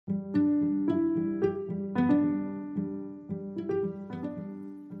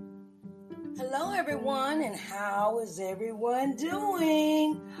everyone, and how is everyone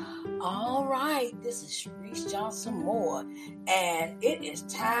doing? All right, this is Sharice Johnson Moore, and it is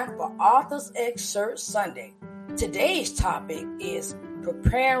time for Author's Excerpt Sunday. Today's topic is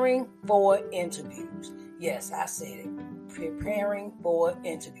preparing for interviews. Yes, I said it, preparing for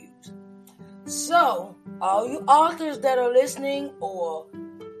interviews. So, all you authors that are listening or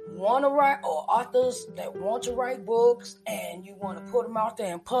want to write, or authors that want to write books and you want to put them out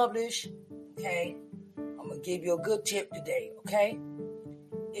there and publish, okay, I'm going to give you a good tip today, okay?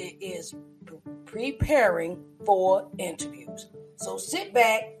 It is preparing for interviews. So sit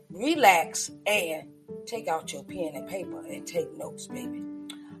back, relax, and take out your pen and paper and take notes, baby.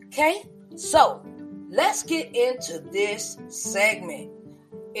 Okay? So let's get into this segment.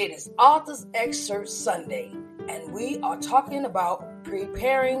 It is Author's Excerpt Sunday, and we are talking about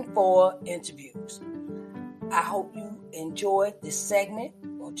preparing for interviews. I hope you enjoyed this segment.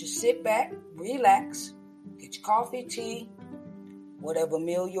 Won't you sit back, relax, get your coffee, tea, whatever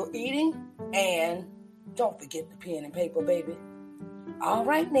meal you're eating, and don't forget the pen and paper, baby. All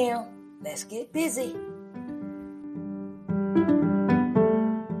right now, let's get busy.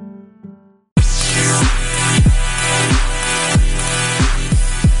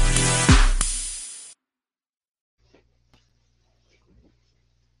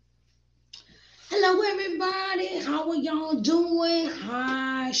 Hello, everybody. How are y'all doing?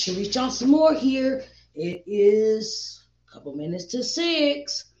 Hi, Sharice Johnson Moore here. It is a couple minutes to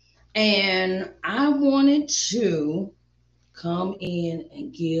 6, and I wanted to come in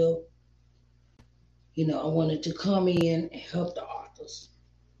and and help the authors.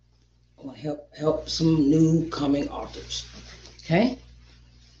 I want to help some new coming authors. Okay?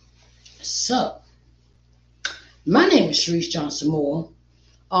 So, my name is Sharice Johnson Moore,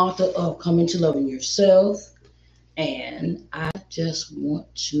 author of Coming to Loving Yourself, and I just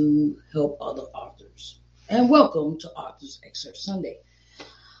want to help other authors. And welcome to Author's Excerpt Sunday.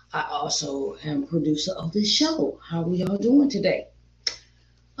 I also am producer of this show. How are y'all doing today?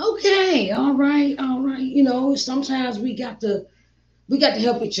 Okay, all right. You know, sometimes we got to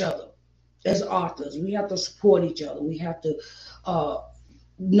help each other as authors. We have to support each other. We have to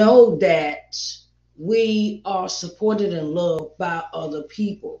know that we are supported and loved by other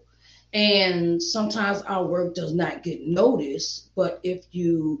people. And sometimes our work does not get noticed, but if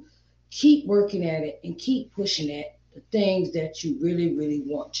you keep working at it and keep pushing at the things that you really, really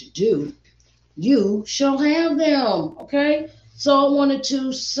want to do, you shall have them, okay? So I wanted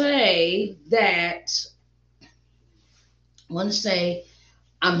to say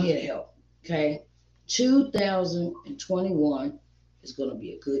I'm here to help, okay? 2021 is going to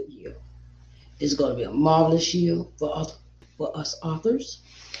be a good year. It's going to be a marvelous year for us authors.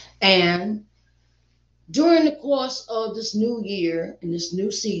 And during the course of this new year and this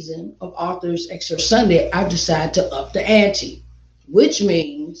new season of Author's Excerpt Sunday, I decided to up the ante, which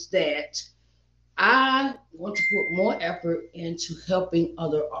means that I want to put more effort into helping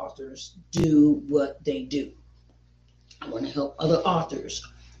other authors do what they do. I want to help other authors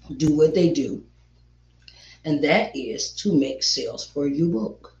do what they do, and that is to make sales for your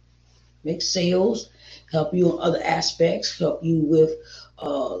book. Make sales, help you on other aspects, help you with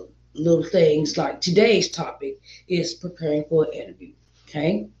little things like today's topic is preparing for an interview,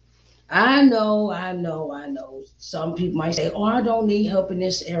 okay? I know. Some people might say, oh, I don't need help in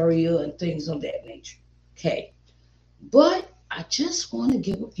this area and things of that nature, okay? But I just want to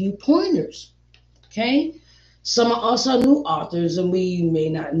give a few pointers, okay? Some of us are new authors and we may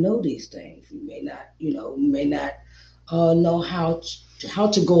not know these things. We may not, know how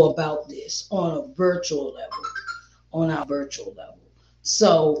to go about this on our virtual level.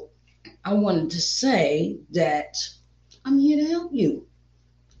 So I wanted to say that I'm here to help you.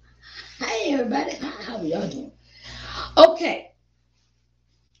 Hey, everybody. How are y'all doing? Okay.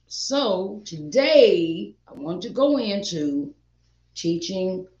 So today I want to go into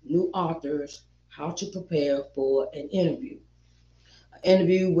teaching new authors how to prepare for an interview. An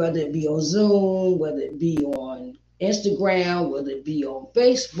interview, whether it be on Zoom, whether it be on Instagram, whether it be on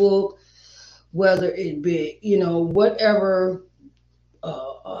Facebook, whether it be, whatever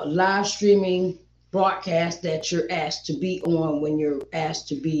live streaming broadcast that you're asked to be on when you're asked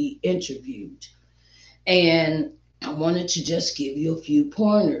to be interviewed. And I wanted to just give you a few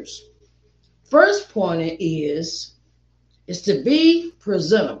pointers. First pointer is to be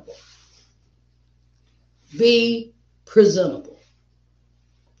presentable. Be presentable.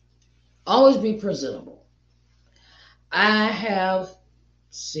 Always be presentable. I have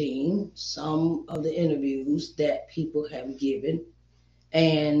seen some of the interviews that people have given,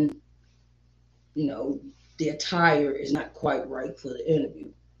 and the attire is not quite right for the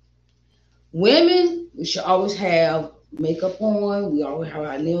interview. Women, we should always have makeup on. We always have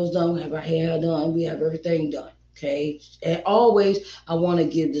our nails done. We have our hair done. We have everything done. Okay. And always, I want to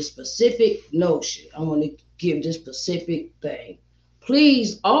give the specific notion. I want to give this specific thing.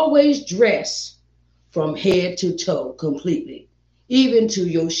 Please always dress from head to toe completely, even to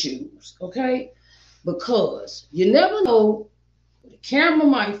your shoes. Okay. Because you never know, the camera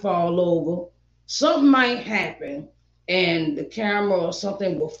might fall over, something might happen, and the camera or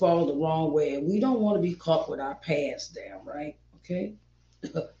something will fall the wrong way. And we don't want to be caught with our pants down, right? Okay?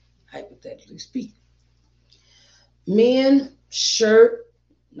 Hypothetically speaking. Men, shirt,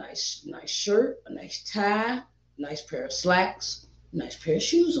 nice shirt, a nice tie, nice pair of slacks, nice pair of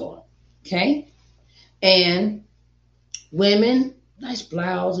shoes on. Okay? And women, nice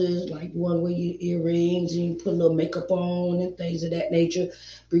blouses, like one with your earrings, and you put a little makeup on and things of that nature.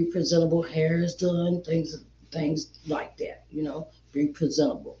 Be presentable, hair is done, things like that. Be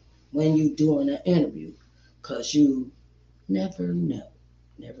presentable when you're doing an interview, because you never know,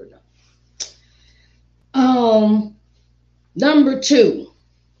 never know. Number 2,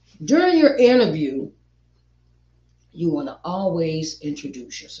 during your interview, you want to always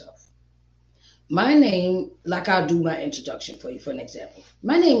introduce yourself. My name, like I'll do my introduction for you, for an example.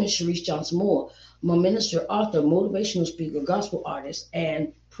 My name is Sharice Johnson Moore. I'm a minister, author, motivational speaker, gospel artist,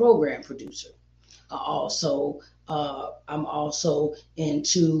 and program producer. I'm also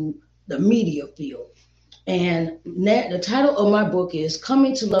into the media field. And the title of my book is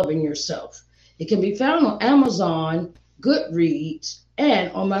Coming to Loving Yourself. It can be found on Amazon, Goodreads,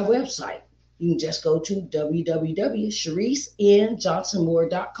 and on my website. You can just go to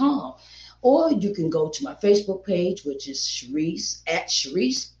www.sharicenjohnsonmoore.com. Or you can go to my Facebook page, which is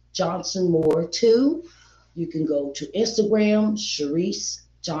Sharice Johnson Moore 2. You can go to Instagram, Sharice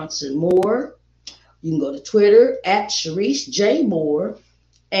Johnson Moore. You can go to Twitter at Sharice J Moore.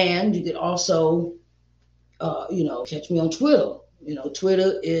 And you can also, catch me on Twitter.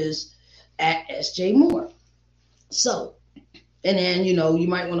 Twitter is at SJ Moore. So, and then, you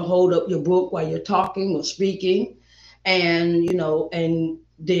might want to hold up your book while you're talking or speaking. And, and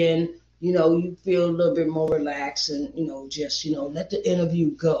then, you feel a little bit more relaxed and, just, let the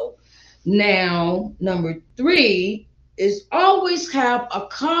interview go. Now, number 3 is always have a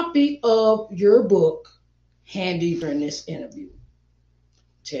copy of your book handy during this interview.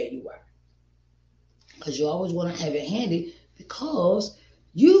 Tell you why. Because you always want to have it handy, because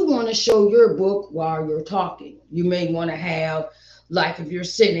you want to show your book while you're talking. You may want to have, like if you're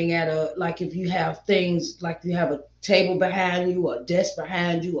sitting if you have things, like you have a table behind you or a desk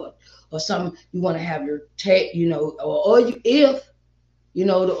behind you or something, you want to have your tape, the old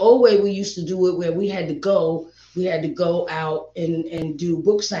way we used to do it, where we had to go out and do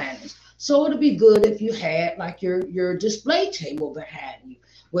book signings. So it'd be good if you had like your display table behind you,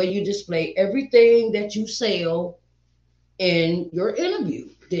 where you display everything that you sell in your interview.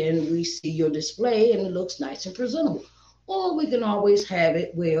 Then we see your display and it looks nice and presentable. Or we can always have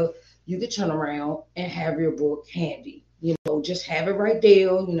it where you can turn around and have your book handy. Just have it right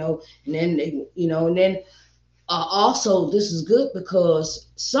there, and then also, this is good because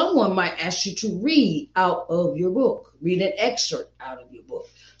someone might ask you to read out of your book, read an excerpt out of your book.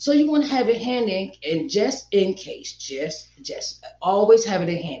 So you want to have it handy, and just in case, just always have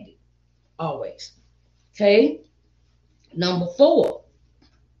it handy, always. Okay. Number 4,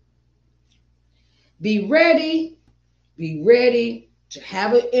 be ready to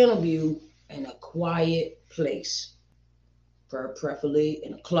have an interview in a quiet place, preferably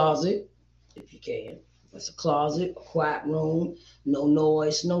in a closet, if you can. It's a closet, a quiet room, no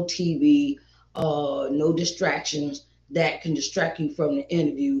noise, no TV, no distractions that can distract you from the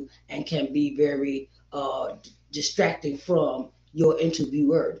interview and can be very distracting from your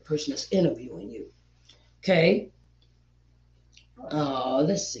interviewer, the person that's interviewing you. Okay.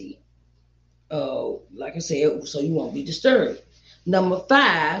 Let's see. Like I said, so you won't be disturbed. Number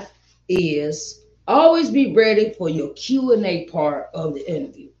 5 is always be ready for your Q&A part of the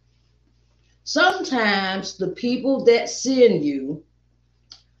interview. Sometimes the people that send you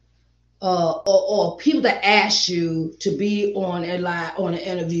or people that ask you to be on an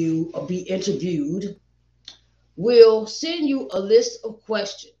interview or be interviewed will send you a list of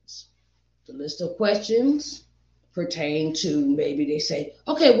questions. The list of questions pertain to, maybe they say,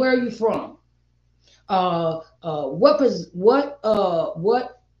 okay, where are you from?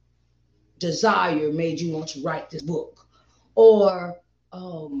 What desire made you want to write this book? Or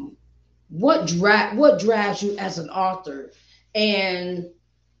what drives you as an author? And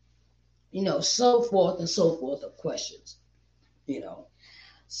so forth and so forth of questions.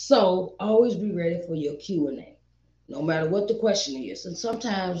 So always be ready for your Q&A. no matter what the question is. And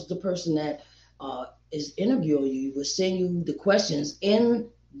sometimes the person that is interviewing you will send you the questions in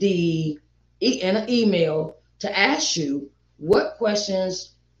an email to ask you, what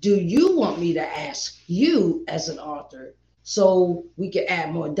questions do you want me to ask you as an author, so we can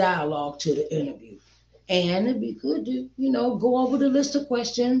add more dialogue to the interview. And it'd be good to, go over the list of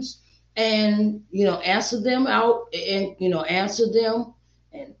questions and, answer them out and, answer them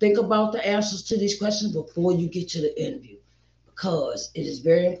and think about the answers to these questions before you get to the interview, because it is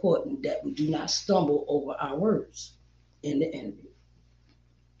very important that we do not stumble over our words in the interview.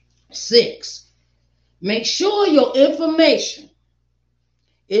 6, make sure your information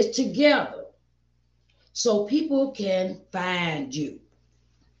is together so people can find you.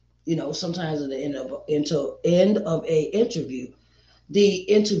 Sometimes at the end of a interview, the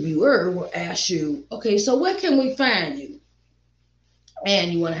interviewer will ask you, okay, so where can we find you?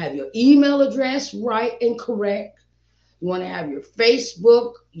 And you want to have your email address right and correct. You want to have your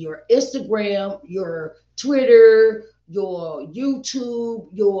Facebook, your Instagram, your Twitter, your YouTube,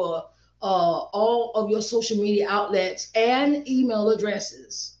 your all of your social media outlets and email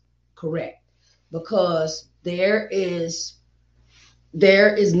addresses correct, because there is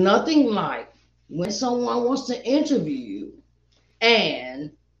nothing like when someone wants to interview you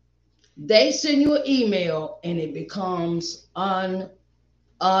and they send you an email and it becomes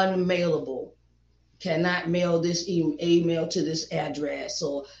unmailable. Cannot mail this email to this address,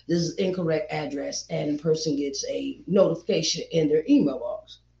 or this is incorrect address, and the person gets a notification in their email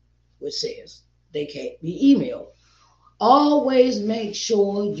box which says they can't be emailed. Always make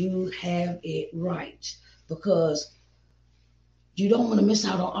sure you have it right, because you don't want to miss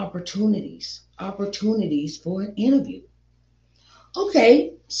out on opportunities for an interview.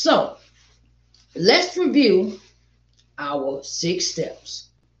 Okay, so let's review our 6 steps.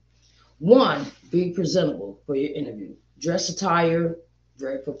 1, be presentable for your interview. Dress attire,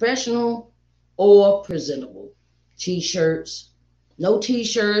 very professional or presentable. T-shirts, no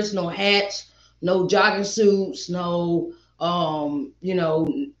hats, no jogging suits, no,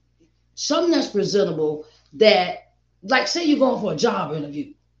 something that's presentable, that, like, say you're going for a job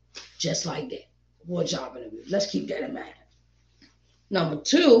interview, just like that, for a job interview. Let's keep that in mind. Number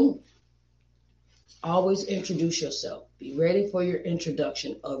 2, always introduce yourself. Be ready for your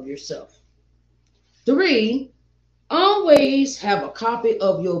introduction of yourself. 3, always have a copy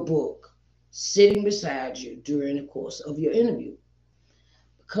of your book sitting beside you during the course of your interview,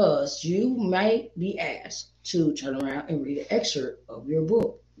 because you might be asked to turn around and read an excerpt of your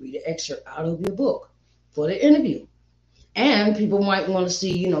book, read an excerpt out of your book for the interview. And people might want to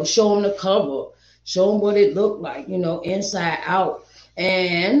see, show them the cover, show them what it looked like, inside out.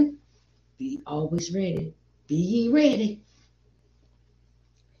 And be always ready. Be ye ready.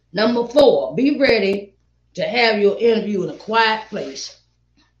 Number 4, be ready to have your interview in a quiet place,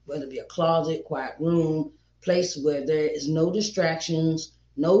 whether it be a closet, quiet room, place where there is no distractions,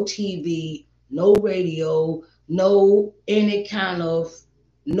 no TV, no radio, no any kind of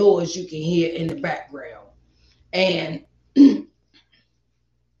noise you can hear in the background. And,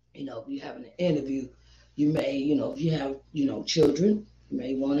 if you're having an interview, you may, if you have, children, you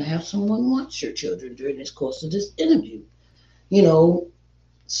may want to have someone watch your children during this course of this interview,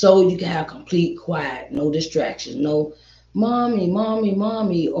 so you can have complete quiet, no distractions, no mommy,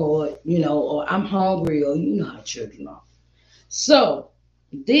 or, or I'm hungry, or how children are. So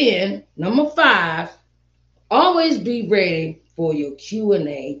then, number 5, always be ready for your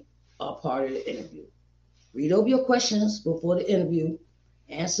Q&A part of the interview. Read over your questions before the interview,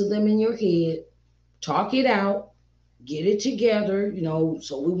 answer them in your head, talk it out, get it together,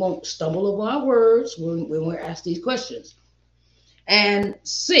 so we won't stumble over our words when we're asked these questions. And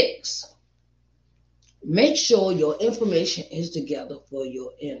 6, make sure your information is together for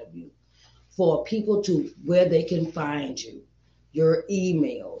your interview, for people to where they can find you, your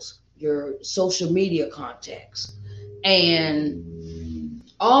emails, your social media contacts, and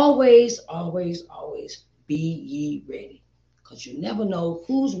always be ye ready, because you never know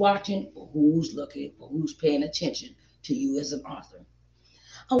who's watching or who's looking or who's paying attention to you as an author.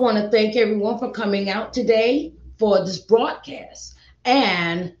 I want to thank everyone for coming out today for this broadcast,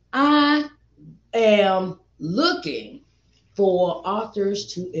 and I am looking for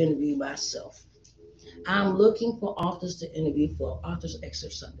authors to interview myself. I'm looking for authors to interview for Authors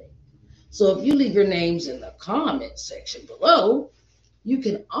Excerpt Sunday. So if you leave your names in the comment section below, I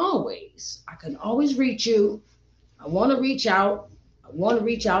can always reach you. I want to reach out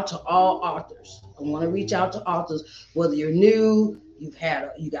to all authors. I want to reach out to authors, whether you're new, you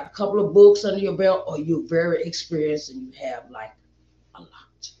got a couple of books under your belt, or you're very experienced and you have like a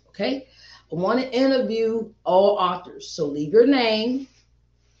lot. Okay. I want to interview all authors. So leave your name,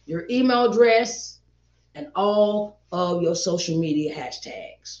 your email address, and all of your social media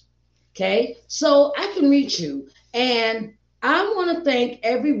hashtags. Okay, so I can reach you. And I want to thank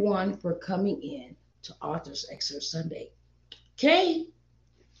everyone for coming in to Authors Excerpt Sunday. Okay,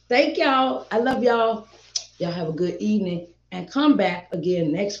 thank y'all. I love y'all. Y'all have a good evening and come back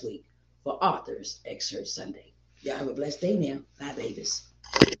again next week for Authors Excerpt Sunday. Y'all have a blessed day now. Bye, babies.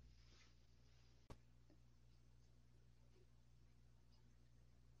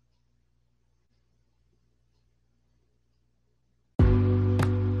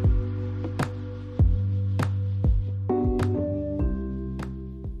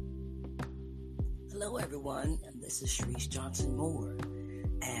 Hello, everyone, and this is Sharice Johnson Moore,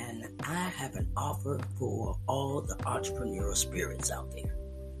 and I have an offer for all the entrepreneurial spirits out there.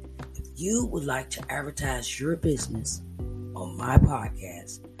 If you would like to advertise your business on my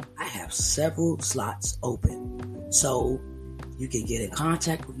podcast, I have several slots open, so you can get in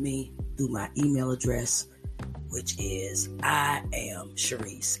contact with me through my email address, which is I am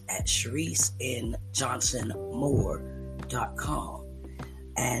Sharice at ShariceNJohnsonMoore.com.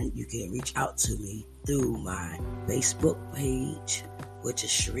 And you can reach out to me through my Facebook page, which is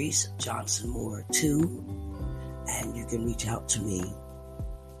Sharice Johnson Moore 2. And you can reach out to me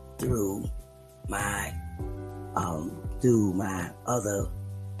through my other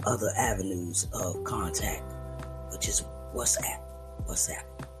avenues of contact, which is WhatsApp.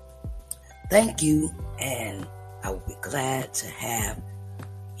 Thank you, and I will be glad to have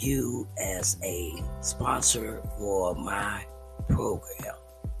you as a sponsor for my program.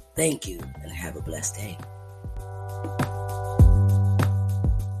 Thank you, and have a blessed day.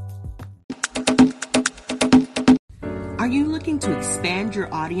 Are you looking to expand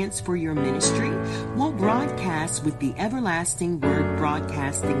your audience for your ministry? Well, broadcast with the Everlasting Word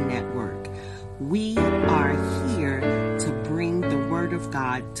Broadcasting Network. We are here to bring the Word of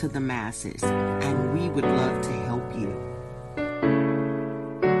God to the masses, and we would love to help you.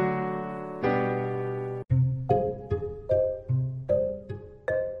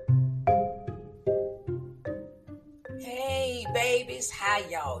 Hey babies, how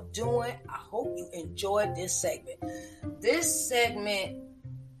y'all doing? I hope you enjoyed this segment. This segment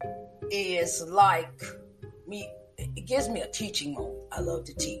is like me, it gives me a teaching moment. I love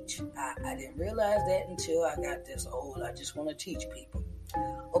to teach. I didn't realize that until I got this old. I just want to teach people.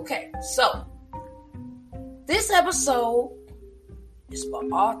 Okay, so this episode is for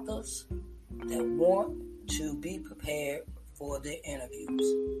authors that want to be prepared for their interviews.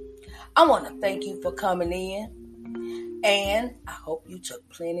 I want to thank you for coming in. And I hope you took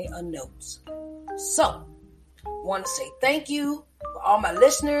plenty of notes. So, want to say thank you for all my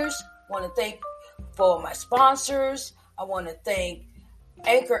listeners. Want to thank for my sponsors. I want to thank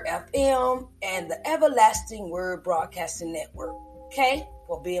Anchor FM and the Everlasting Word Broadcasting Network, okay,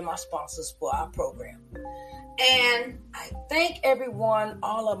 for being my sponsors for our program. And I thank everyone,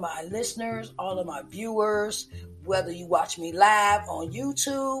 all of my listeners, all of my viewers, whether you watch me live on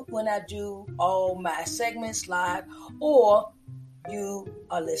YouTube when I do all my segments live, or you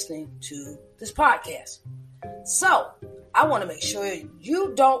are listening to this podcast. So I want to make sure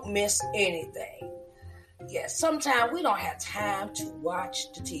you don't miss anything. Yes, sometimes we don't have time to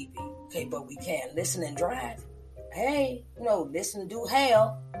watch the TV, okay, but we can listen and drive. Hey, listen and do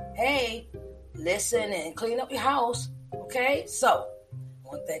hell. Hey, listen and clean up your house, okay? So I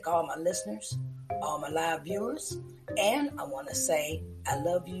want to thank all my listeners, all my live viewers, and I want to say I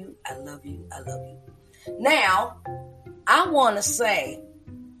love you, I love you, I love you. Now, I want to say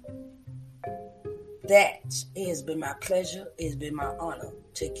that it has been my pleasure, it has been my honor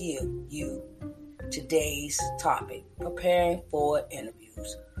to give you today's topic, preparing for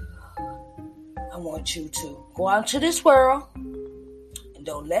interviews. I want you to go out into this world and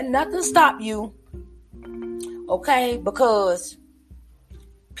don't let nothing stop you, okay? Because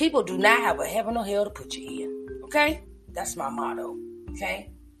people do not have a heaven or hell to put you in, okay? That's my motto, okay?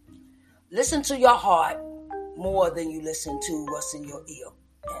 Listen to your heart more than you listen to what's in your ear.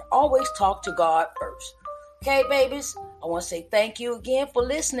 And always talk to God first. Okay, babies? I want to say thank you again for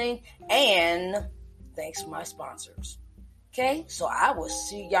listening, and thanks to my sponsors. Okay? So I will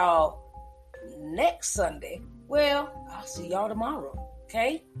see y'all next Sunday. Well, I'll see y'all tomorrow.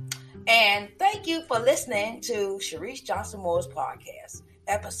 Okay? And thank you for listening to Sharice Johnson Moore's podcast,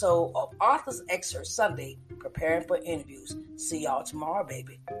 episode of Authors Excerpt Sunday, preparing for interviews. See y'all tomorrow,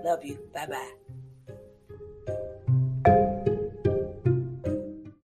 baby. Love you. Bye-bye.